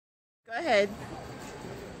Go ahead.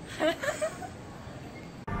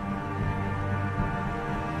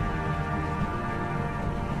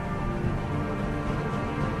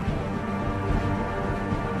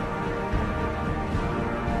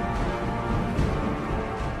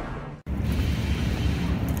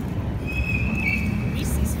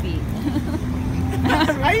 Reese's feet.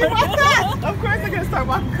 Why you want that? Of course they're gonna start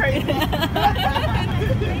walking crazy.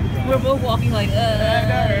 We're both walking like,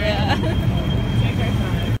 yeah. Take our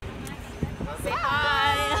time. Say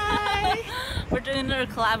hi. We're doing another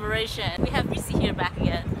collaboration. We have Reese here back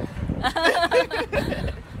again.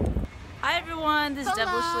 Hi everyone, this is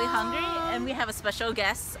Devilishly Hungry, and we have a special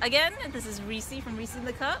guest again. This is Reese from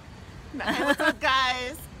Reeseinthecup. Hey, what's up,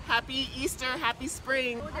 guys? Happy Easter, happy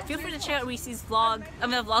spring. Feel free to check out Reese's vlog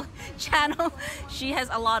channel. She has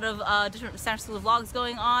a lot of different San Francisco vlogs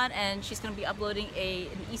going on, and she's going to be uploading an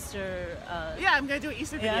Easter. Yeah, I'm going to do an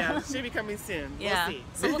Easter video. Yeah. Should be coming soon. Yeah. We'll see.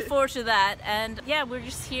 So look forward to that. And yeah, we're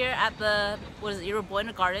just here at the, what is it,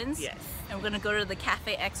 iRobot Gardens. Yes. And we're going to go to the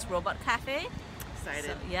Cafe X Robot Cafe.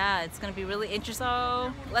 Excited. So, yeah, it's gonna be really interesting.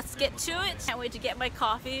 So let's get to it. Can't wait to get my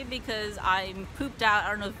coffee because I'm pooped out.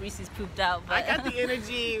 I don't know if Reese's pooped out, but I got the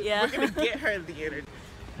energy. Yeah. We're gonna get her the energy.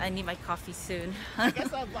 I need my coffee soon. I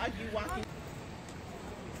guess I'll vlog you walking.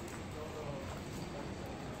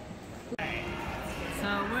 So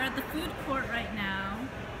we're at the food court right now.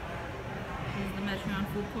 This is the Metron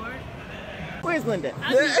food court. Where's Linda?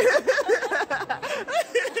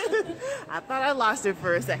 I thought I lost her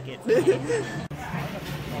for a second.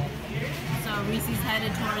 So Reese's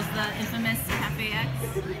headed towards the infamous Cafe X.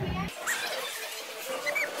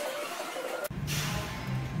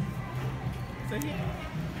 So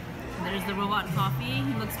There's the robot coffee.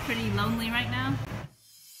 He looks pretty lonely right now.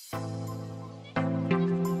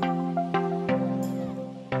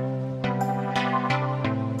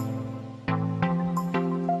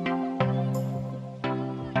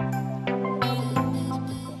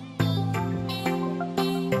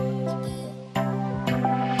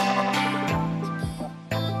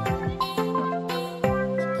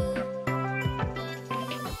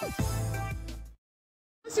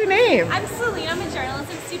 what's your name? I'm Celine. I'm a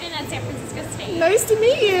journalism student at San Francisco State. Nice to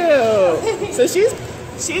meet you. So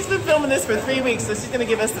she's been filming this for 3 weeks, so she's gonna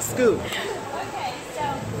give us the scoop. Okay, so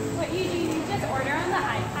what you do, you just order on the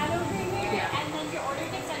iPad over here, and then your order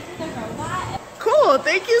gets sent to the robot. Cool.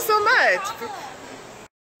 Thank you so much. Problem.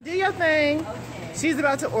 Do your thing. Okay. She's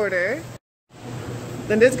about to order.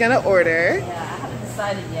 Linda's gonna order. Yeah, I haven't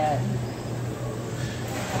decided yet.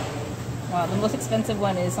 Wow, the most expensive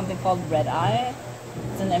one is something called Red Eye.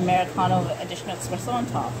 It's an Americano with additional espresso on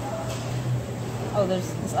top. Oh, there's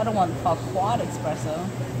this other one called Quad Espresso.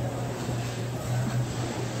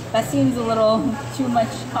 That seems a little too much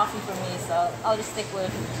coffee for me, so I'll just stick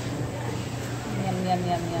with yum, yum,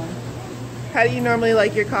 yum, yum. How do you normally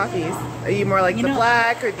like your coffees? Are you more like the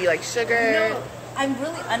black, or do you like sugar? No, I'm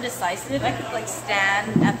really undecisive. I could like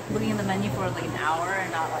stand at looking at the menu for like an hour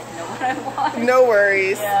and not like know what I want. No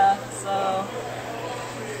worries. Yeah, so.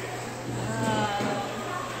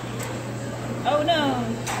 Oh no!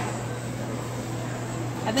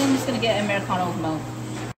 I think I'm just gonna get Americano with milk.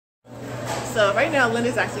 So right now,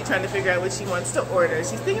 Linda's actually trying to figure out what she wants to order.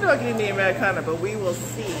 She's thinking about getting the Americano, but we will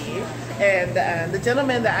see. And the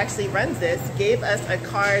gentleman that actually runs this gave us a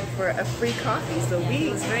card for a free coffee. So Yeah, we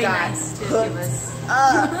it was very got nice to hooked give us.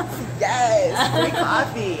 up. Yes, free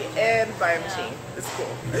coffee and bar machine. It's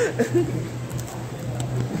cool.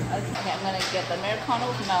 Okay, I'm gonna get the Americano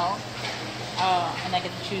with milk. And I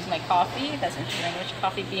get to choose my coffee. That's interesting. Which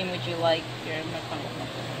coffee bean would you like? Your Americano with milk.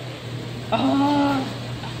 Oh,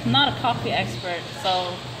 I'm not a coffee expert,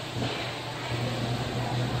 so.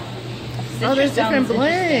 Oh, there's different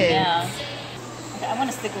blends. Yeah. Okay, I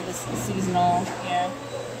want to stick with this seasonal here.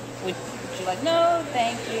 Would you like? No,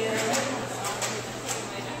 thank you.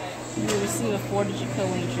 You will receive a 4-digit code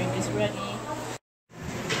when your drink is ready.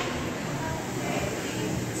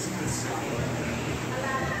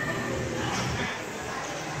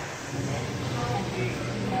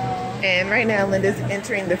 And right now, Linda's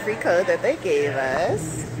entering the free code that they gave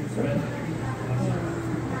us.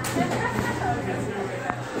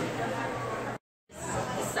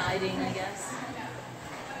 Deciding, I guess.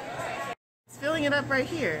 It's filling it up right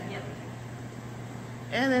here. Yep.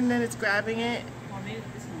 And then it's grabbing it. Or maybe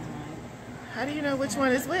this one's mine. How do you know which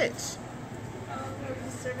one is which? Oh,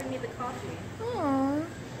 he's serving me the coffee. Aww.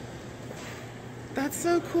 That's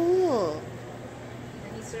so cool.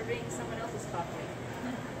 And he's serving someone else's coffee.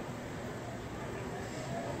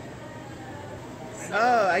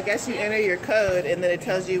 Oh, I guess you enter your code and then it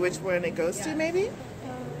tells you which one it goes to, maybe?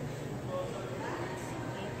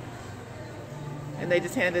 And they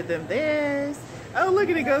just handed them theirs. Oh, look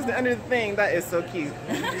at it, goes under the thing. That is so cute.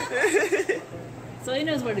 So he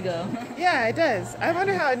knows where to go. Yeah, it does. I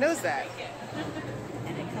wonder how it knows that.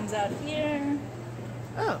 And it comes out here.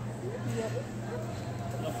 Oh.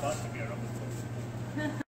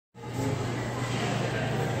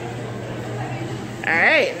 All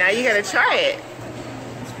right, now you gotta try it.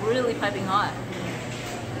 It's really piping hot.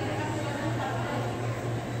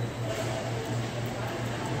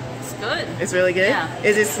 It's good. It's really good? Yeah.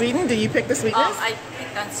 Is it sweetened? Do you pick the sweetness? I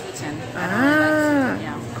picked unsweetened. Ah,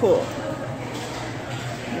 Yeah. cool.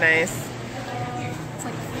 Nice. It's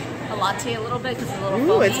like a latte a little bit because it's a little Ooh,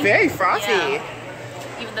 foamy. it's very frothy. Yeah.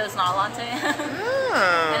 Even though it's not a latte.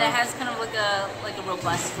 Ah, And it has kind of like a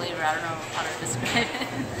robust flavor. I don't know how to describe it.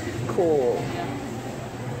 cool. Yeah.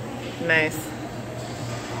 Nice.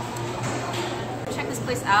 Check this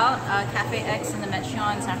place out, Cafe X in the Metro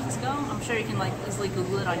in San Francisco. I'm sure you can like easily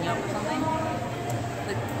Google it on Yelp or something.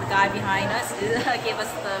 The guy behind us gave us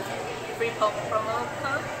the free promo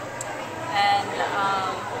code, and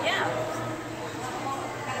yeah,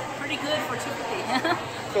 pretty good for $2.50.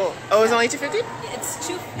 Cool. Oh, it's only $2.50? It's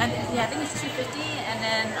yeah, I think it's $2.50, and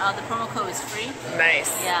then the promo code is free. Nice.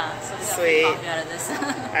 Yeah, so we got Sweet. free coffee out of this.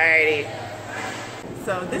 Alrighty.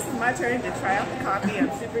 So this is my turn to try out the coffee. I'm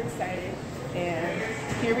super excited. And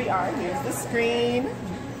here we are. Here's the screen.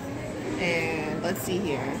 And let's see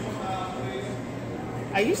here.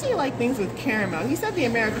 I usually like things with caramel. He said the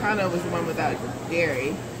Americano was the one without dairy.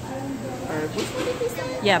 Or which one did he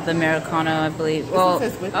say? Yeah, the Americano, I believe. This one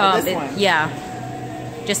says with this one. Yeah,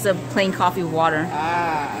 just a plain coffee with water.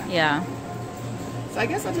 Ah. Yeah. So I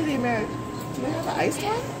guess I'll do the Americano. Do they have an iced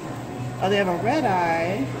one? Oh, they have a red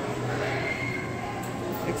eye.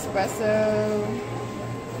 Espresso.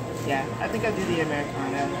 Yeah, I think I'll do the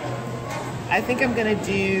Americano. I think I'm gonna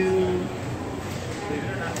do.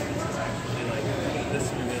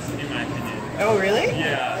 In my opinion. Oh, really?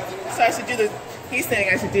 Yeah. So I should do the. He's saying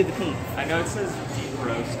I should do the pink. I know it says deep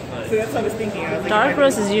roast, but So that's what I was thinking. I was like, Dark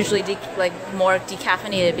roast is usually more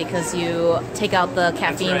decaffeinated because you take out the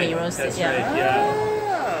caffeine when you roast That's it. Yeah. right.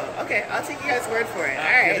 Yeah. Oh, okay. I'll take you guys' word for it. All The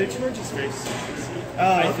right. other two are just very citrusy. Oh,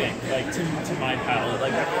 I okay. think, like to my palate,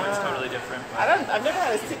 like everyone's totally different. I've never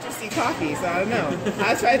had a citrusy coffee, so I don't know.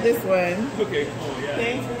 I tried this one. Okay, cool. Yeah.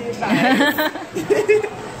 Thanks for the advice.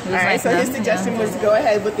 All right, so his suggestion was to go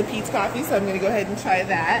ahead with the peach coffee, so I'm going to go ahead and try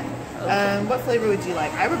that. What flavor would you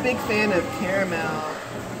like? I'm a big fan of caramel.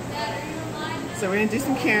 So we're going to do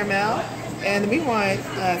some caramel, and we want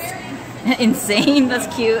Insane. That's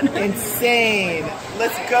cute. insane.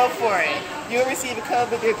 Let's go for it. You'll receive a code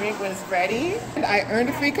with your drink when it's ready, and I earned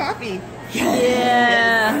a free coffee.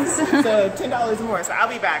 Yeah. So $10 more. So I'll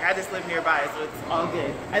be back. I just live nearby, so it's all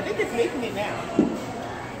good. I think it's making it now.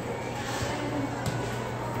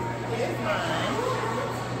 Here's mine.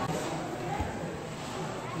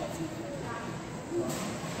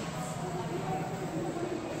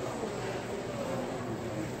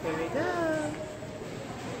 Here we go.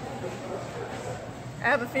 I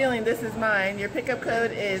have a feeling this is mine. Your pickup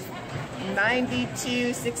code is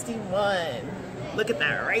 9261. Look at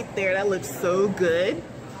that right there. That looks so good.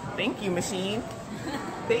 Thank you, machine.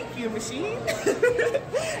 Thank you, machine.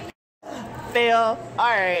 Fail. All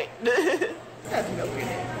right. Has milk in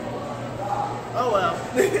it. Oh well.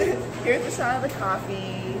 Here's a shot of the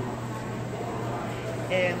coffee.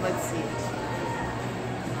 And let's see.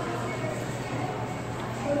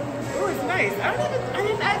 Oh, it's nice. I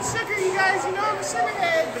didn't add sugar, you guys. You know I'm a sugar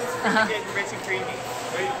head, but it's really good and rich and creamy.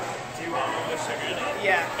 Wait, do you want more sugar in it?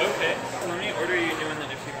 Yeah. Okay. So let me order you a new one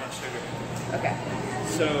then if you want sugar. Okay.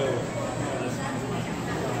 So.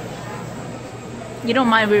 You don't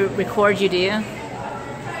mind we record you, do you?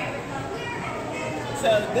 So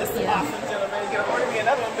this awesome gentleman is going to order me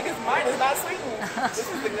another one because mine is not sweetened. This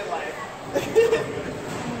is the good life. Did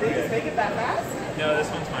you just make it that fast? No, this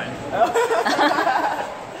one's mine.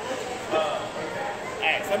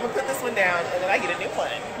 Alright, so I'm going to put this one down and then I get a new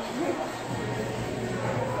one.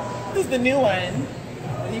 This is the new one.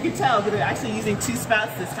 And you can tell that they're actually using 2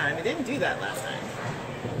 spouts this time. It didn't do that last time.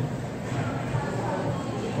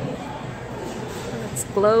 It's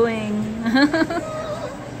glowing.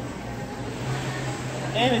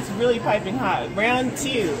 And it's really piping hot. Round 2.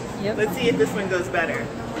 Yep. Let's see if this one goes better.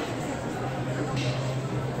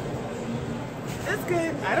 It's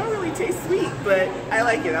good. I don't really taste sweet, but I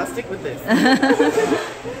like it. I'll stick with this. Yeah,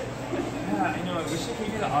 I know. I wish I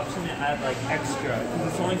gave you the option to add like extra because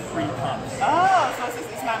it's only 3 pumps. Oh, so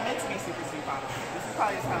it's not meant to be super sweet probably. This is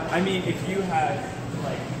probably just how I mean, if you had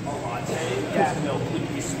like a latte, Yeah. milk would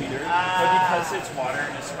be sweeter. But because it's water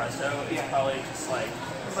and espresso, it's Yeah. probably just like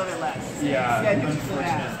a little bit less. yeah, I think you should do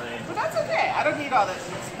that. unfortunately. But that's okay. I don't need all that.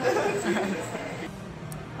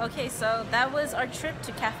 Okay, so that was our trip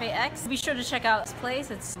to Cafe X. Be sure to check out this place.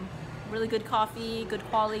 It's really good coffee, good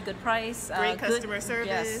quality, good price. Great customer service.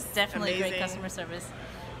 Yes, definitely Amazing. great customer service.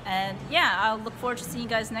 And yeah, I'll look forward to seeing you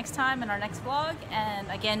guys next time in our next vlog. And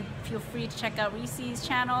again, feel free to check out Reese's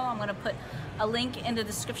channel. I'm going to put a link in the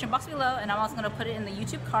description box below, and I'm also going to put it in the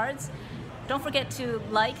YouTube cards. Don't forget to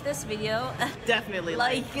like this video. Definitely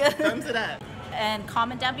like. Thumbs it up. And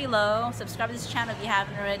comment down below. Subscribe to this channel if you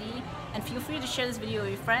haven't already. And feel free to share this video with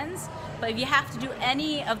your friends. But if you have to do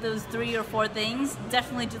any of those 3 or 4 things,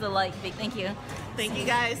 definitely do the like. Big thank you. Thank you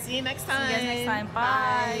guys. See you next time. See you guys next time.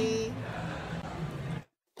 Bye. Bye.